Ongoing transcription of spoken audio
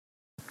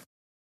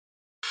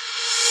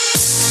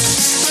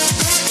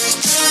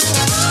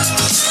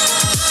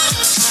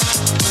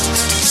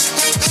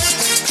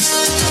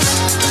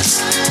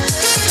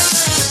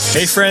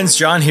Hey friends,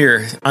 John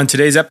here. On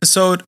today's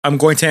episode, I'm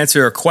going to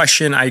answer a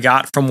question I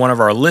got from one of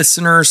our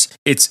listeners.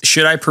 It's,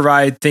 should I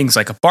provide things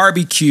like a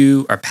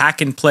barbecue, a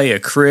pack and play,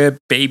 a crib,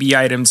 baby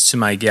items to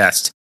my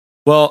guest?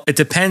 Well, it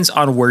depends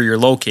on where you're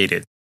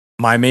located.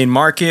 My main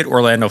market,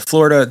 Orlando,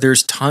 Florida,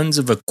 there's tons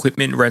of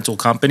equipment rental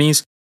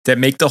companies that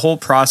make the whole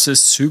process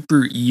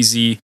super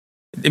easy.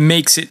 It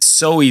makes it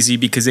so easy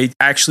because they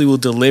actually will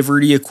deliver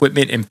the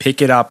equipment and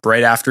pick it up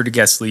right after the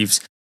guest leaves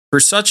for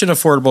such an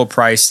affordable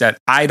price that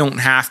I don't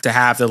have to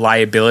have the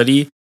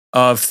liability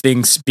of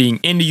things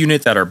being in the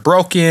unit that are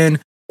broken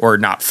or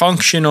not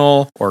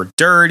functional or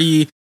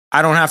dirty.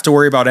 I don't have to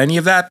worry about any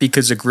of that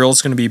because the grill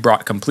is going to be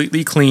brought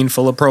completely clean,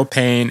 full of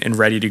propane, and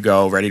ready to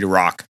go, ready to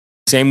rock.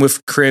 Same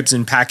with cribs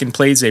and pack and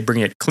plays. They bring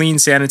it clean,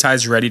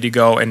 sanitized, ready to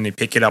go, and they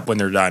pick it up when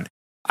they're done.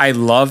 I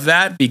love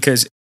that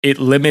because it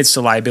limits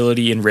the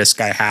liability and risk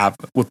I have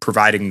with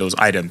providing those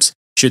items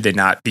should they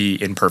not be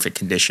in perfect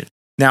condition.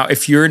 Now,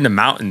 if you're in the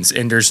mountains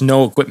and there's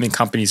no equipment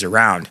companies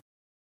around,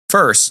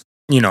 first,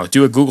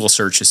 do a Google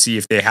search to see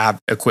if they have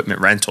equipment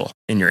rental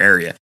in your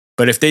area.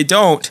 But if they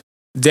don't,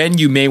 then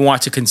you may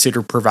want to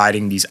consider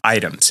providing these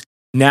items.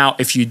 Now,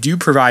 if you do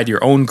provide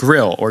your own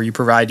grill or you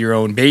provide your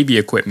own baby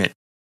equipment,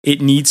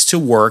 it needs to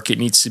work, it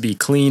needs to be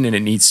clean, and it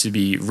needs to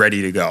be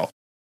ready to go.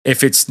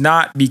 If it's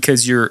not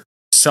because you're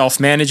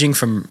self-managing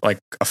from like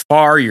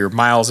afar, you're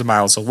miles and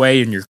miles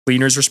away and your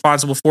cleaner's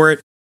responsible for it,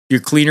 your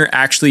cleaner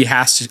actually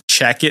has to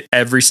check it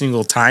every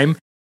single time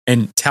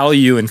and tell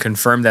you and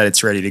confirm that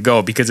it's ready to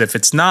go. Because if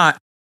it's not,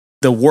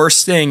 the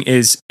worst thing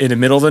is in the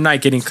middle of the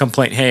night getting a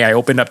complaint, hey, I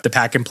opened up the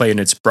pack and play and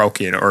it's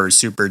broken or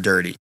super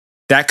dirty.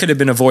 That could have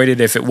been avoided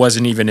if it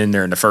wasn't even in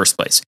there in the first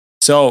place.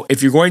 So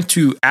if you're going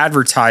to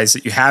advertise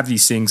that you have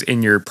these things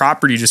in your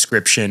property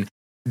description,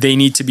 they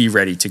need to be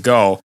ready to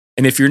go.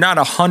 And if you're not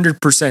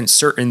 100%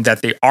 certain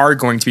that they are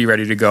going to be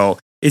ready to go,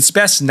 it's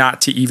best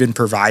not to even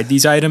provide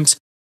these items.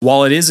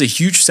 While it is a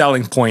huge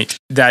selling point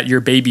that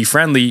you're baby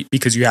friendly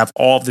because you have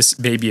all of this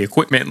baby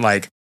equipment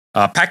like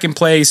pack and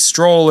play,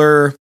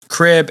 stroller,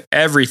 crib,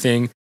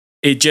 everything,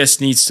 it just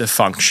needs to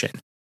function.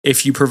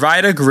 If you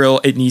provide a grill,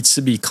 it needs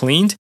to be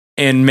cleaned,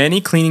 and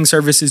many cleaning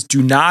services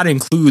do not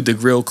include the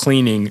grill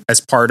cleaning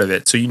as part of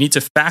it. So you need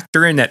to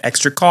factor in that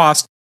extra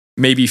cost,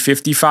 maybe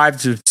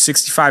 $55 to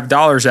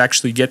 $65 to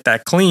actually get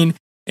that clean,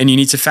 and you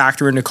need to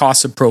factor in the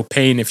cost of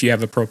propane. If you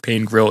have a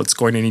propane grill, it's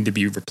going to need to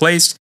be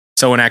replaced.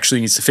 Someone actually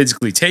needs to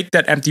physically take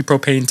that empty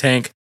propane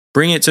tank,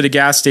 bring it to the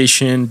gas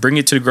station, bring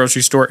it to the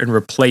grocery store, and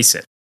replace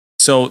it.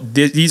 So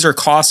these are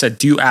costs that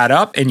do add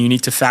up, and you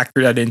need to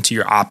factor that into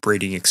your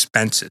operating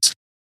expenses.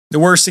 The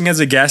worst thing as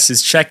a guest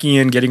is checking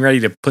in, getting ready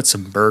to put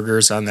some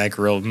burgers on that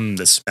grill.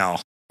 The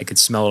smell. I could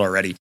smell it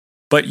already.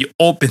 But you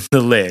open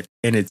the lid,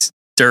 and it's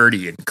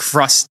dirty and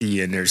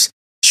crusty, and there's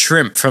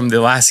shrimp from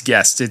the last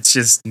guest. It's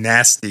just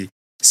nasty.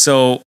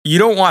 So you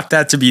don't want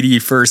that to be the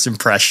first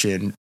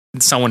impression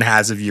someone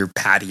has of your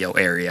patio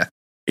area.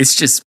 It's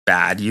just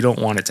bad. You don't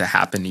want it to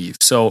happen to you.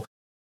 So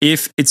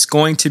if it's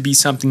going to be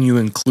something you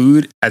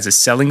include as a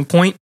selling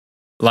point,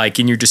 like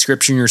in your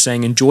description, you're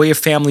saying, enjoy a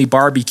family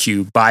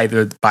barbecue by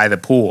the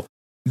pool,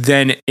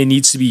 then it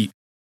needs to be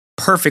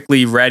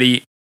perfectly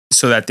ready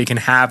so that they can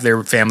have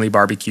their family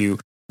barbecue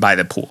by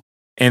the pool.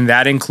 And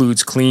that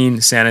includes clean,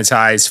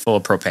 sanitized, full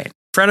of propane.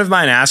 A friend of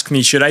mine asked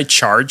me, should I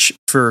charge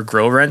for a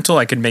grill rental?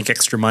 I could make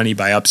extra money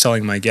by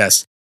upselling my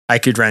guests. I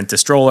could rent a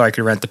stroller, I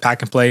could rent the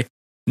pack and play.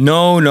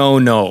 No.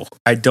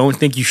 I don't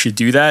think you should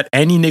do that.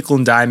 Any nickel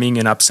and diming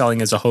and upselling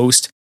as a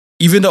host,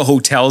 even though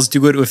hotels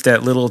do it with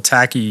that little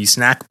tacky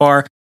snack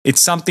bar,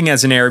 it's something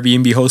as an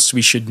Airbnb host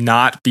we should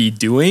not be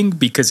doing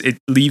because it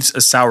leaves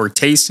a sour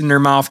taste in their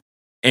mouth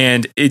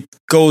and it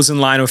goes in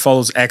line with all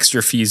those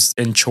extra fees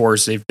and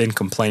chores they've been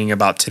complaining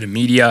about to the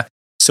media.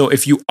 So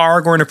if you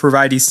are going to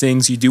provide these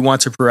things, you do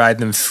want to provide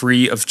them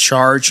free of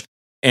charge.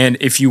 And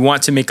if you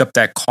want to make up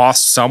that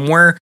cost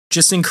somewhere,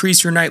 just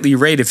increase your nightly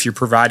rate if you're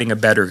providing a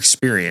better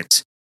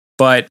experience.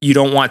 But you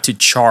don't want to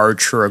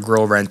charge for a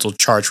grill rental,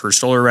 charge for a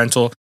stroller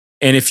rental.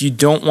 And if you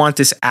don't want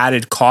this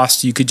added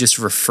cost, you could just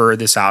refer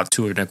this out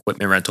to an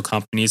equipment rental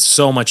company. It's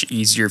so much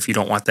easier if you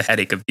don't want the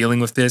headache of dealing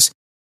with this.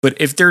 But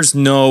if there's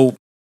no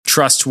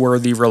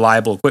trustworthy,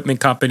 reliable equipment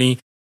company,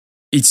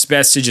 it's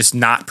best to just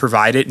not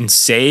provide it and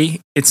say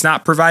it's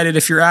not provided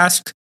if you're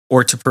asked,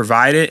 or to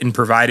provide it and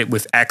provide it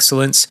with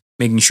excellence,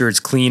 making sure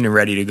it's clean and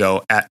ready to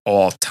go at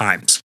all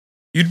times.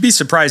 You'd be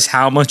surprised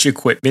how much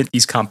equipment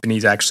these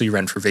companies actually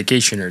rent for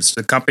vacationers.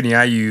 The company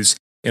I use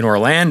in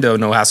Orlando,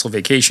 No Hassle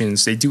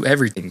Vacations, they do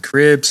everything.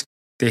 Cribs,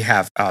 they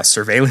have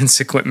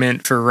surveillance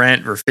equipment for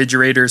rent,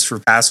 refrigerators for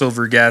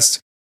Passover guests,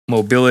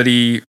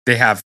 mobility, they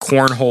have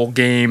cornhole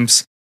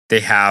games, they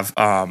have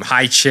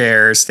high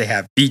chairs, they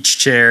have beach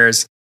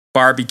chairs,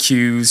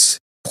 barbecues,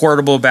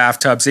 portable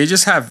bathtubs. They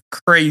just have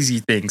crazy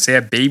things. They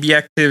have baby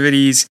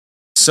activities.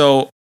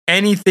 So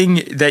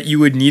anything that you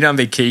would need on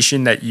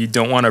vacation that you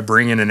don't want to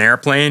bring in an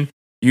airplane,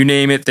 you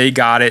name it, they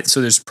got it.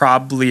 So there's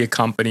probably a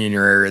company in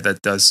your area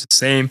that does the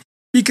same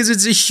because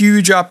it's a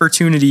huge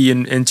opportunity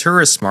in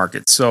tourist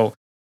markets. So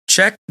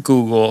check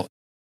Google,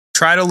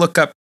 try to look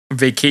up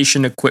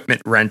vacation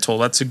equipment rental.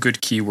 That's a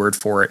good keyword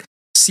for it.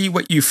 See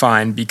what you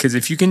find, because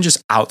if you can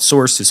just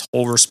outsource this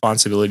whole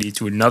responsibility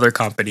to another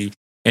company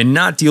and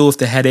not deal with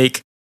the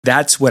headache,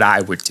 that's what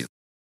I would do.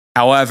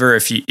 However,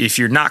 if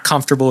you're not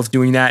comfortable with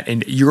doing that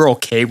and you're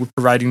okay with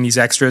providing these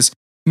extras,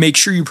 make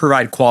sure you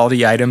provide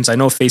quality items. I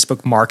know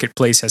Facebook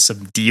Marketplace has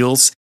some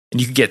deals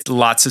and you can get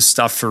lots of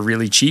stuff for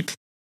really cheap.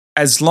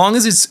 As long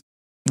as it's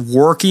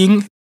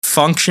working,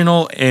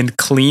 functional, and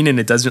clean and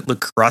it doesn't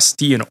look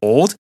crusty and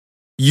old,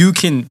 you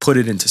can put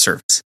it into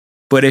service.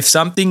 But if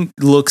something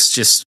looks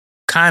just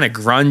kind of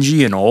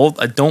grungy and old,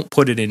 don't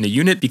put it in the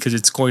unit, because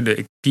it's going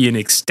to be an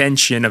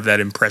extension of that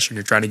impression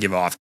you're trying to give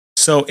off.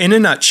 So in a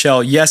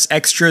nutshell, yes,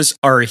 extras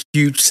are a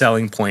huge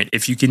selling point.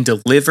 If you can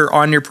deliver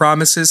on your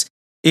promises,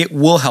 it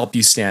will help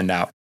you stand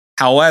out.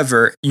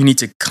 However, you need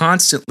to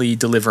constantly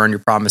deliver on your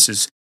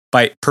promises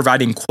by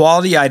providing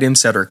quality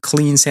items that are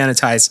clean,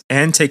 sanitized,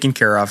 and taken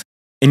care of.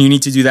 And you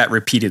need to do that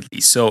repeatedly.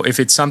 So if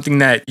it's something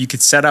that you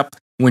could set up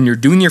when you're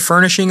doing your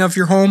furnishing of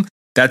your home,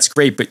 that's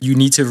great. But you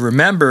need to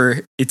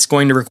remember it's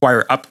going to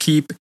require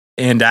upkeep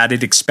and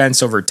added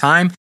expense over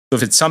time. So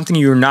if it's something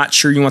you're not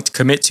sure you want to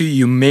commit to,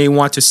 you may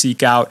want to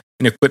seek out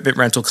an equipment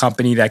rental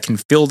company that can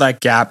fill that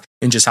gap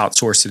and just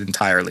outsource it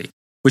entirely.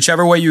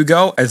 Whichever way you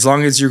go, as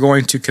long as you're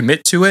going to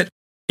commit to it,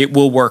 it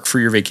will work for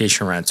your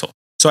vacation rental.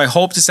 So I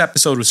hope this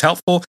episode was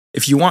helpful.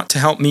 If you want to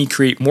help me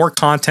create more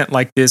content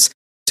like this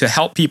to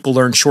help people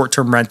learn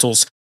short-term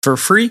rentals for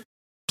free,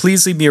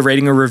 please leave me a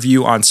rating or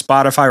review on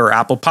Spotify or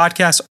Apple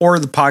Podcasts or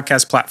the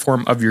podcast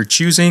platform of your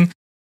choosing.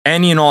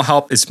 Any and all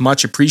help is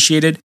much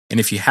appreciated. And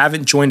if you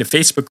haven't joined a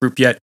Facebook group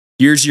yet,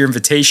 here's your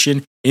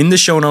invitation. In the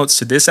show notes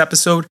to this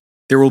episode,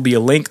 there will be a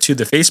link to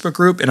the Facebook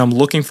group, and I'm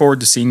looking forward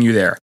to seeing you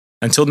there.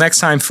 Until next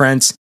time,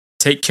 friends,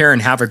 take care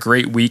and have a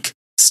great week.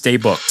 Stay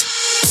booked.